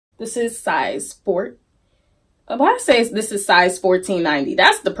This is size 4. Why I say this is size 14.90?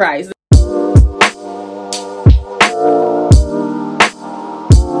 That's the price.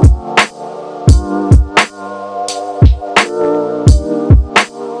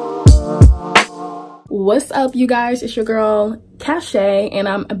 What's up, you guys? It's your girl Cache, and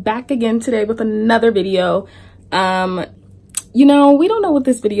I'm back again today with another video. You know, we don't know what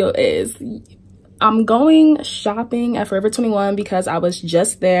this video is. I'm going shopping at Forever 21 because I was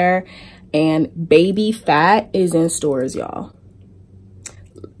just there, and Baby Phat is in stores, y'all.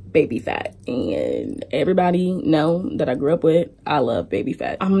 Baby Phat, and everybody know that I grew up with. I love Baby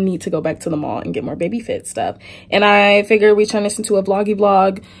Phat. I'm gonna need to go back to the mall and get more Baby Phat stuff, and I figured we turn this into a vloggy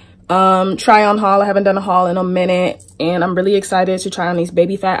vlog. Try on haul. I haven't done a haul in a minute, and I'm really excited to try on these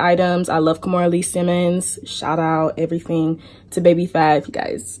Baby Phat items. I love Kimora Lee Simmons. Shout out everything to Baby Phat. If you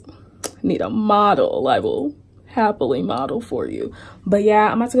guys need a model, I will happily model for you. But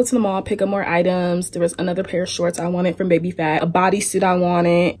yeah, I'm about to go to the mall, pick up more items. There was another pair of shorts I wanted from Baby Phat, a bodysuit I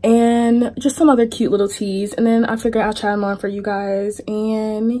wanted, and just some other cute little tees. And then I figured I'll try them on for you guys.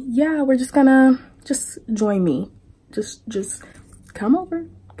 And yeah, we're just gonna join me. Just come over.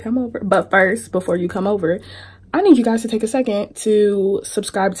 But first, before you come over, I need you guys to take a second to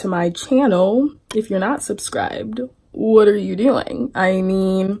subscribe to my channel. If you're not subscribed, what are you doing? I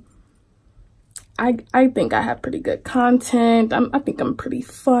mean, I think I have pretty good content. I think I'm pretty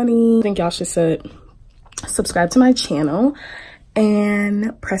funny. I think y'all should subscribe to my channel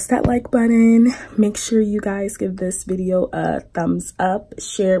and press that like button. Make sure you guys give this video a thumbs up,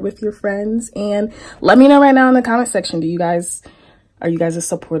 share it with your friends, and let me know right now in the comment section, are you guys a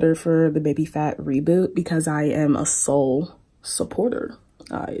supporter for the Baby Phat reboot? Because I am a sole supporter.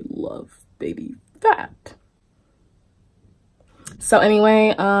 I love Baby Phat. So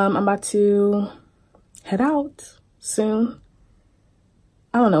anyway, I'm about to head out soon.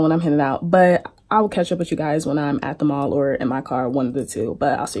 I don't know when I'm heading out, but I will catch up with you guys when I'm at the mall or in my car, one of the two.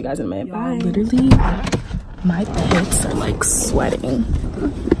 But I'll see you guys in a minute. Bye. Literally, my pits are like sweating.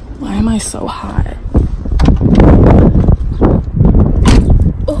 Why am I so hot?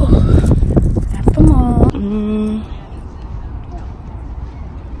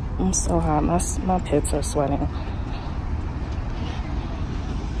 I'm so hot. My pits are sweating.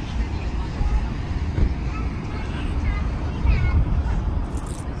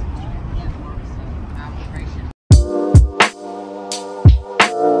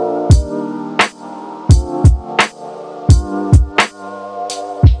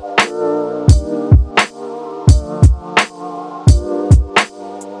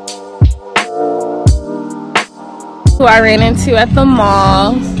 Who I ran into at the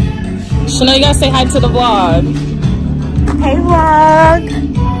mall. Chanel, you gotta say hi to the vlog. Hey vlog.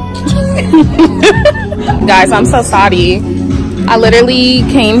 Guys, I'm so sorry. I literally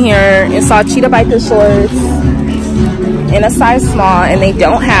came here and saw cheetah biker shorts in a size small, and they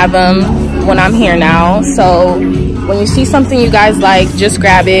don't have them when I'm here now. So when you see something you guys like, just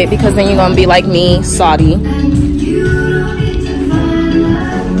grab it, because then you're gonna be like me, Saudi.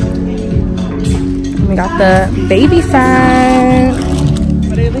 We got the Baby Phat.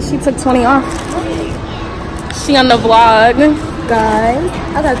 Literally, she took 20 off. She on the vlog. Guys,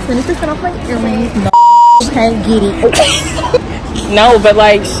 I got 20% off my earrings. No, can't get it. No, but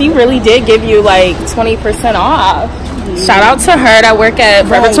like, she really did give you like 20% off. Shout out to her that work at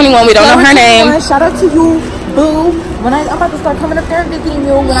Forever 21. We don't know her name. Shout out to you, boo. When I'm about to start coming up there and visiting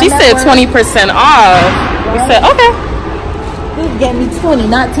you. She said 20% off. We said, okay. She gave me 20,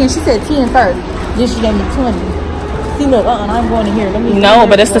 not 10. She said 10 first. Then she gave me 20. See, look, I'm going in here. Let me. No,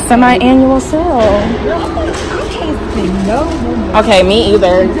 but it's the semi-annual sale. I can't say no. Okay, me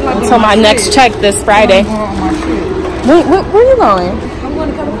either. Until my next check this Friday. Wait, where are you going? I'm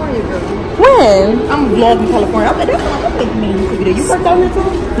going to California, girl. When? I'm vlogging California. I'm making me a video. You parked out here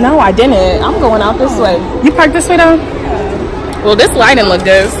too? No, I didn't. I'm going out this way. You parked this way though? Yeah. Well, this lighting look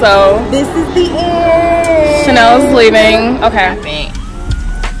good, so. This is the end. Chanel's leaving. Okay.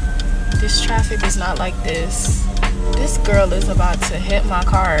 This traffic is not like this. This girl is about to hit my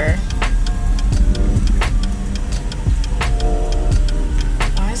car.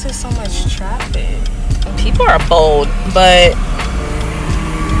 Why is there so much traffic? People are bold, but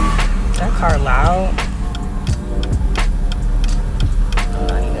that car loud. I'm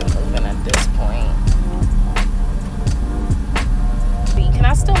not even moving at this point. Can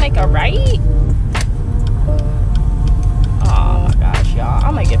I still make a right? Oh my gosh, y'all.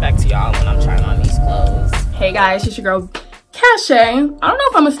 I'm gonna get back to y'all when I'm trying on these clothes. Hey guys, it's your girl Cache. I don't know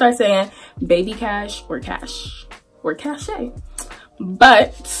if I'm gonna start saying Baby Cash or Cash or Cache,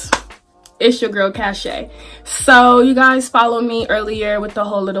 but It's your girl Cache. So you guys followed me earlier with the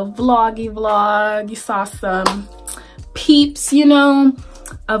whole little vloggy vlog. You saw some peeps, you know,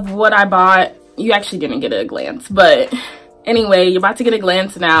 of what I bought. You actually didn't get a glance, but anyway, you're about to get a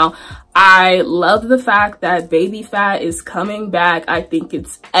glance now. I love the fact that Baby Phat is coming back. I think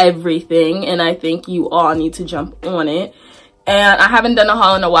it's everything, and I think you all need to jump on it. And I haven't done a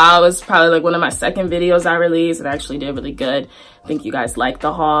haul in a while. It was probably like one of my second videos I released. It actually did really good. I think you guys like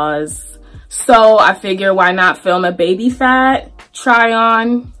the hauls. So I figure why not film a Baby Phat try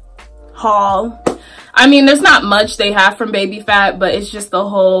on haul. I mean, there's not much they have from Baby Phat, but it's just the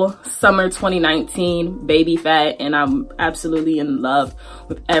whole summer 2019 Baby Phat, and I'm absolutely in love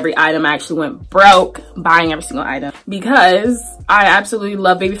with every item. I actually went broke buying every single item because I absolutely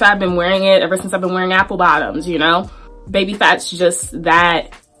love Baby Phat. I've been wearing it ever since I've been wearing apple bottoms, you know? Baby Phat's just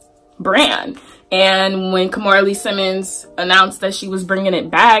that brand. And when Kimora Lee Simmons announced that she was bringing it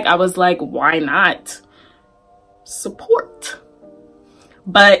back, I was like, why not support?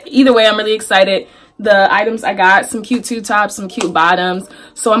 But either way, I'm really excited. The items I got, some cute tube tops, some cute bottoms.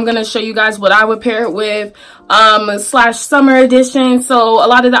 So I'm gonna show you guys what I would pair it with, slash summer edition. So a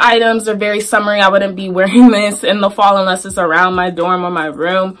lot of the items are very summery. I wouldn't be wearing this in the fall unless it's around my dorm or my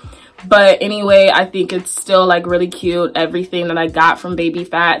room. But anyway, I think it's still like really cute. Everything that I got from Baby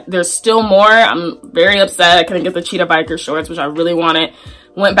Phat. There's still more. I'm very upset I couldn't get the cheetah biker shorts, which I really wanted.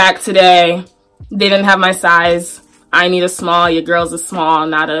 Went back today. They didn't have my size. I need a small. Your girl's a small,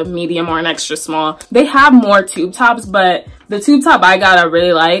 not a medium or an extra small. They have more tube tops, but the tube top I got I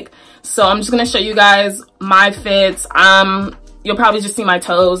really like. So I'm just gonna show you guys my fits. You'll probably just see my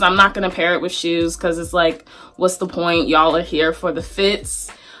toes. I'm not gonna pair it with shoes because it's like, what's the point? Y'all are here for the fits.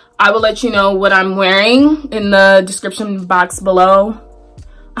 I will let you know what I'm wearing in the description box below.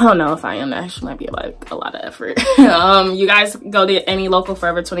 I don't know if I am. That actually might be like a lot of effort. You guys go to any local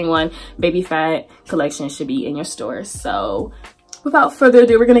Forever 21 Baby Phat collection should be in your stores. So without further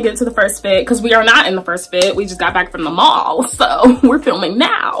ado, we're gonna get into the first fit because we are not in the first fit. We just got back from the mall, so we're filming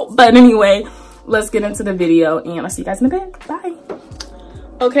now. But anyway, let's get into the video and I'll see you guys in a bit. Bye.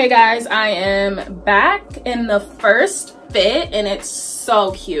 Okay guys, I am back in the first fit and it's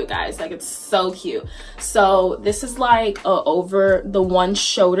so cute, guys. Like, it's so cute. So this is like a over the one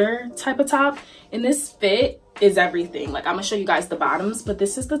shoulder type of top, and this fit is everything. Like, I'm gonna show you guys the bottoms, but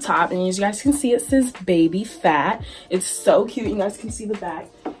this is the top, and as you guys can see, it says Baby Phat. It's so cute. You guys can see the back.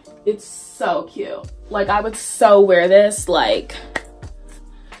 It's so cute. Like, I would so wear this. Like,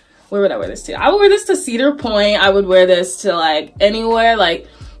 where would I wear this to? I would wear this to Cedar Point. I would wear this to like anywhere. Like,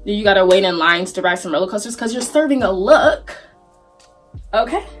 you gotta wait in lines to ride some roller coasters because you're serving a look,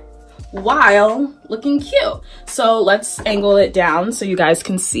 okay, while looking cute. So let's angle it down so you guys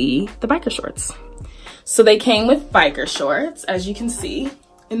can see the biker shorts. So they came with biker shorts, as you can see,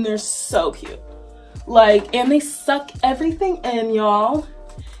 and they're so cute. Like, and they suck everything in, y'all.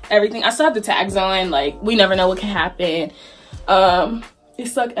 Everything. I still have the tags on. Like, we never know what can happen. They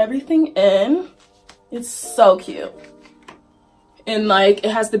suck everything in. It's so cute. And like,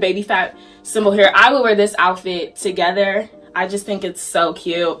 it has the Baby Phat symbol here. I would wear this outfit together. I just think it's so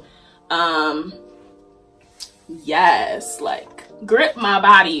cute. Yes, like, grip my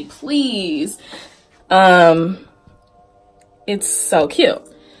body, please. It's so cute.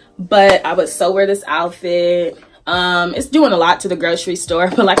 But I would so wear this outfit. It's doing a lot to the grocery store,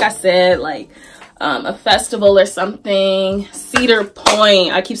 but like I said, like, a festival or something, Cedar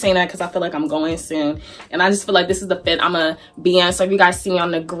Point. I keep saying that because I feel like I'm going soon, and I just feel like this is the fit I'm gonna be in. So if you guys see me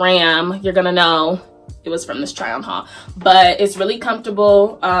on the gram, you're gonna know it was from this try on haul. But it's really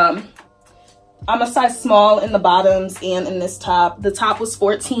comfortable. I'm a size small in the bottoms and in this top. The top was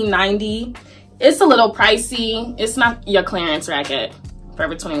 $14.90. It's a little pricey. It's not your clearance racket,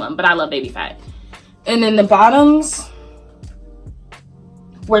 Forever 21, but I love Baby Phat. And then the bottoms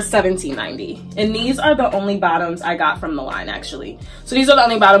were $17.90, and these are the only bottoms I got from the line, actually. So these are the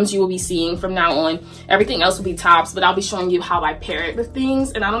only bottoms you will be seeing from now on. Everything else will be tops, but I'll be showing you how I pair it with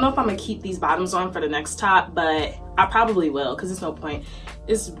things. And I don't know if I'm gonna keep these bottoms on for the next top, but I probably will, because there's no point.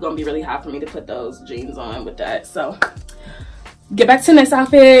 It's gonna be really hot for me to put those jeans on with that. So get back to the next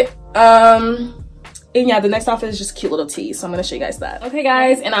outfit. And yeah, the next outfit is just a cute little tee, so I'm gonna show you guys that. Okay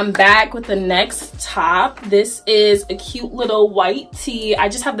guys, and I'm back with the next top. This is a cute little white tee. I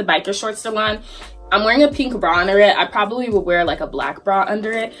just have the biker shorts still on. I'm wearing a pink bra under it. I probably would wear like a black bra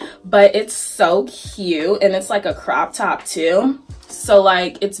under it, but it's so cute, and it's like a crop top too. So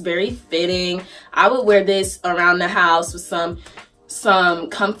like, it's very fitting. I would wear this around the house with some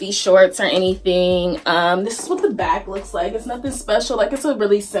comfy shorts or anything. This is what the back looks like. It's nothing special. Like, it's a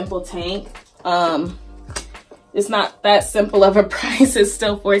really simple tank. It's not that simple of a price. It's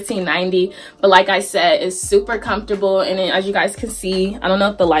still $14.90, but like I said, it's super comfortable. And then, as you guys can see, I don't know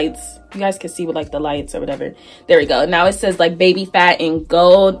if the lights, you guys can see with like the lights or whatever. There we go. Now it says like baby fat in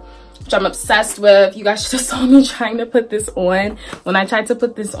gold, which I'm obsessed with. You guys just saw me trying to put this on. When I tried to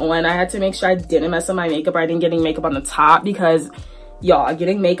put this on, I had to make sure I didn't mess up my makeup, or I didn't get any makeup on the top, because y'all,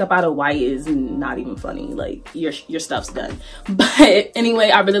 getting makeup out of white is not even funny. Like, your stuff's done. But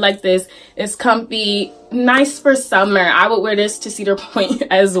anyway, I really like this. It's comfy, nice for summer. I would wear this to Cedar Point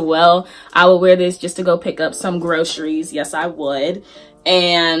as well. I would wear this just to go pick up some groceries. Yes, I would.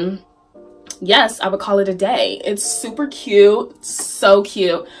 And yes, I would call it a day. It's super cute, so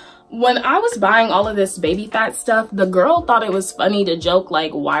cute. When I was buying all of this baby fat stuff, the girl thought it was funny to joke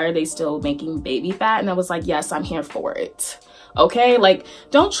like, why are they still making baby fat? And I was like, yes, I'm here for it. Okay, like,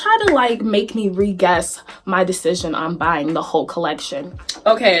 don't try to like make me re-guess my decision on buying the whole collection.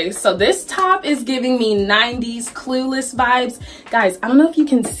 Okay, so this top is giving me 90s Clueless vibes. Guys, I don't know if you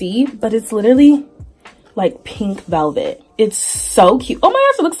can see, but it's literally like pink velvet. It's so cute. Oh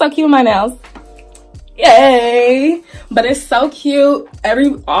my gosh, it looks so cute in my nails. Yay! But it's so cute.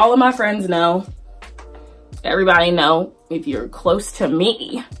 All of my friends know, everybody know, if you're close to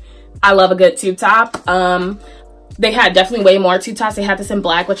me, I love a good tube top. They had definitely way more tube tops. They had this in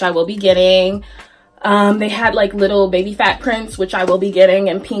black, which I will be getting. They had like little baby fat prints, which I will be getting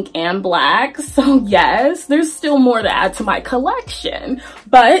in pink and black. So yes, there's still more to add to my collection.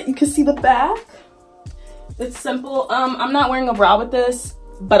 But you can see the back. It's simple. I'm not wearing a bra with this,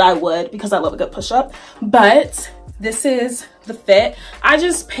 but I would, because I love a good push-up. But this is the fit. I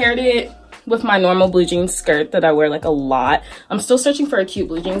just paired it with my normal blue jeans skirt that I wear like a lot. I'm still searching for a cute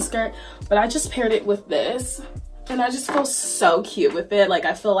blue jeans skirt, but I just paired it with this. And I just feel so cute with it. Like,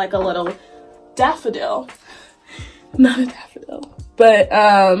 I feel like a little daffodil. Not a daffodil. But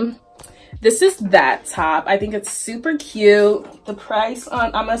this is that top. I think it's super cute. The price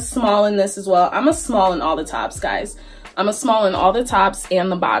on, I'm a small in this as well. I'm a small in all the tops, guys. I'm a small in all the tops and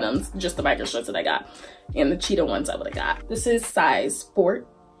the bottoms. Just the biker shorts that I got. And the cheetah ones I would have got. This is size 4.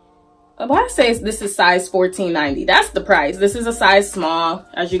 Why I say this is size $14.90. That's the price. This is a size small.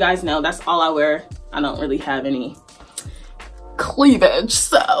 As you guys know, that's all I wear. I don't really have any cleavage,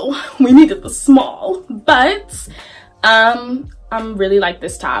 so we needed the small. But I'm really like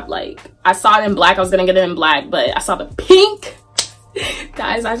this top. Like, I saw it in black. I was gonna get it in black, but I saw the pink.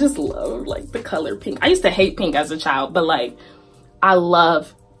 Guys, I just love like the color pink. I used to hate pink as a child, but like, I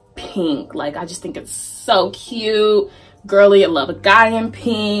love pink. Like, I just think it's so cute. Girly, I love a guy in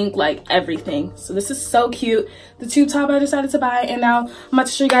pink, like everything. So this is so cute. The tube top I decided to buy, and now I'm about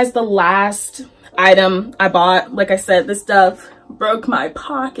to show you guys the last item I bought. Like I said, this stuff broke my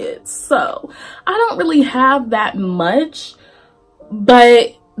pocket, so I don't really have that much,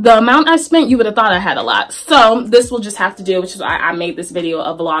 but the amount I spent, you would have thought I had a lot. So this will just have to do, which is why I made this video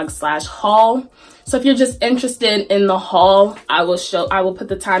a vlog / haul. So if you're just interested in the haul, I will put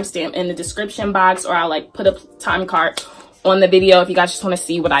the timestamp in the description box, or I'll like put a time card on the video if you guys just want to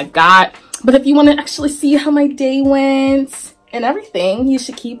see what I got. But if you want to actually see how my day went and everything, you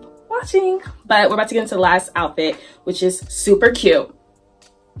should keep watching. But we're about to get into the last outfit, which is super cute.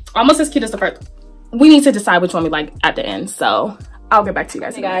 Almost as cute as the first. We need to decide which one we like at the end, so I'll get back to you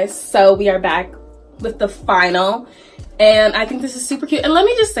guys. Hey guys, so we are back with the final, and I think this is super cute. And let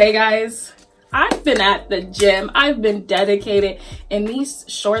me just say, guys, I've been at the gym. I've been dedicated, and these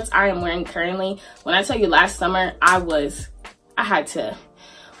shorts I am wearing currently, when I tell you last summer, I had to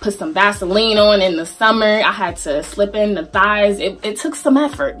put some Vaseline on in the summer. I had to slip in the thighs. It took some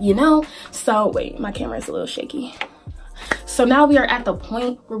effort, you know? So wait, my camera is a little shaky. So now we are at the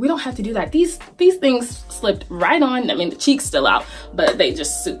point where we don't have to do that. These things slipped right on. I mean, the cheek's still out, but they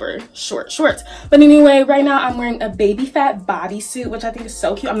just super short shorts. But anyway, right now I'm wearing a baby fat bodysuit, which I think is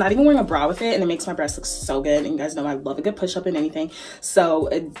so cute. I'm not even wearing a bra with it, and it makes my breasts look so good. And you guys know I love a good push-up and anything. So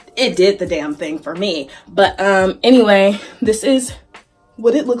it did the damn thing for me. But anyway, this is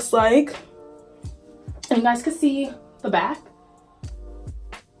what it looks like. And you guys can see the back.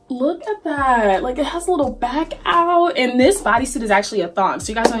 Look at that. Like, it has a little back out, and this bodysuit is actually a thong, so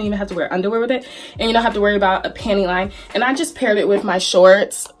you guys don't even have to wear underwear with it, and you don't have to worry about a panty line. And I just paired it with my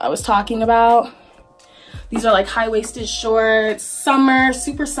shorts I was talking about. These are like high-waisted shorts, summer,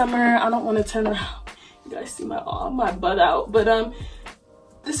 super summer. I don't want to turn around, you guys see my butt out, but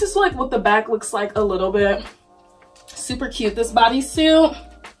this is like what the back looks like a little bit. Super cute, this bodysuit.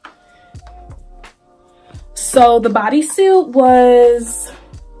 So the bodysuit was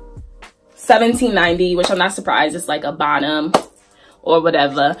 $17.90, which I'm not surprised. It's like a bottom or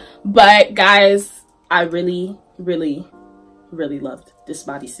whatever. But guys, I really really loved this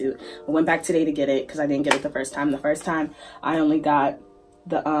bodysuit. I went back today to get it because I didn't get it the first time. The first time I only got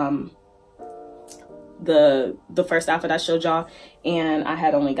the first outfit I showed y'all, and I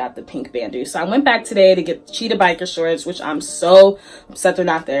had only got the pink bandeau. So I went back today to get cheetah biker shorts, which I'm so upset they're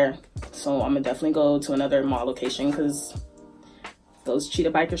not there. So I'm gonna definitely go to another mall location because those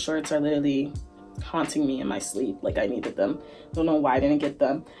cheetah biker shorts are literally haunting me in my sleep. Like, I needed them. Don't know why I didn't get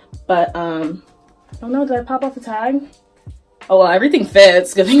them, but I don't know, did I pop off the tag? Oh well, everything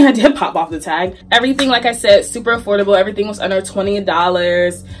fits. Good thing I did pop off the tag. Everything, like I said, super affordable. Everything was under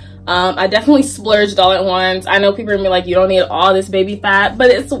 $20. I definitely splurged all at once. I know people are gonna be like, you don't need all this baby fat,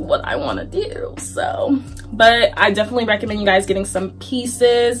 but it's what I want to do. So, but I definitely recommend you guys getting some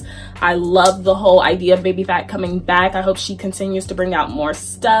pieces. I love the whole idea of baby fat coming back. I hope she continues to bring out more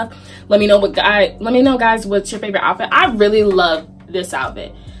stuff. Let me know guys, what's your favorite outfit. I really love this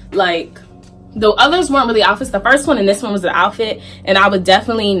outfit. Like, the others weren't really outfits. The first one and this one was an outfit, and I would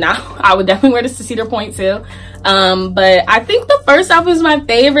definitely wear this to Cedar Point too. But I think the first outfit is my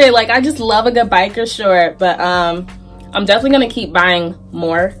favorite. Like, I just love a good biker short. But I'm definitely gonna keep buying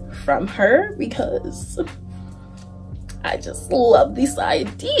more from her because I just love this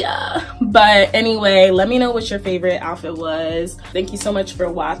idea. But anyway, let me know what your favorite outfit was. Thank you so much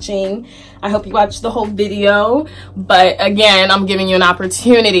for watching. I hope you watched the whole video. But again, I'm giving you an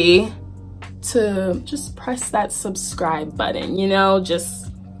opportunity to just press that subscribe button, you know, just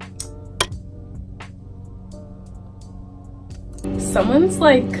someone's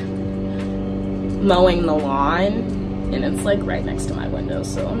like mowing the lawn and it's like right next to my window,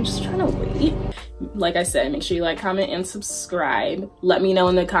 so I'm just trying to wait. Like I said, make sure you like, comment, and subscribe. Let me know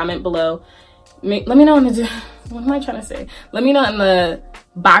in the comment below. Let me know in the, what am I trying to say? Let me know in the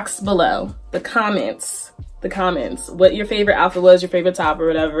box below, the comments, what your favorite outfit was, your favorite top or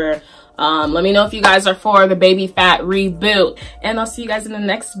whatever. Let me know if you guys are for the baby fat reboot, and I'll see you guys in the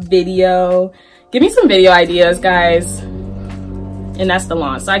next video. Give me some video ideas, guys. And that's the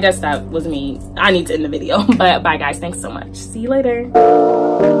lawn, so I guess that was me. I need to end the video. But bye guys, thanks so much. See you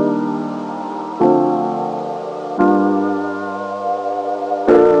later.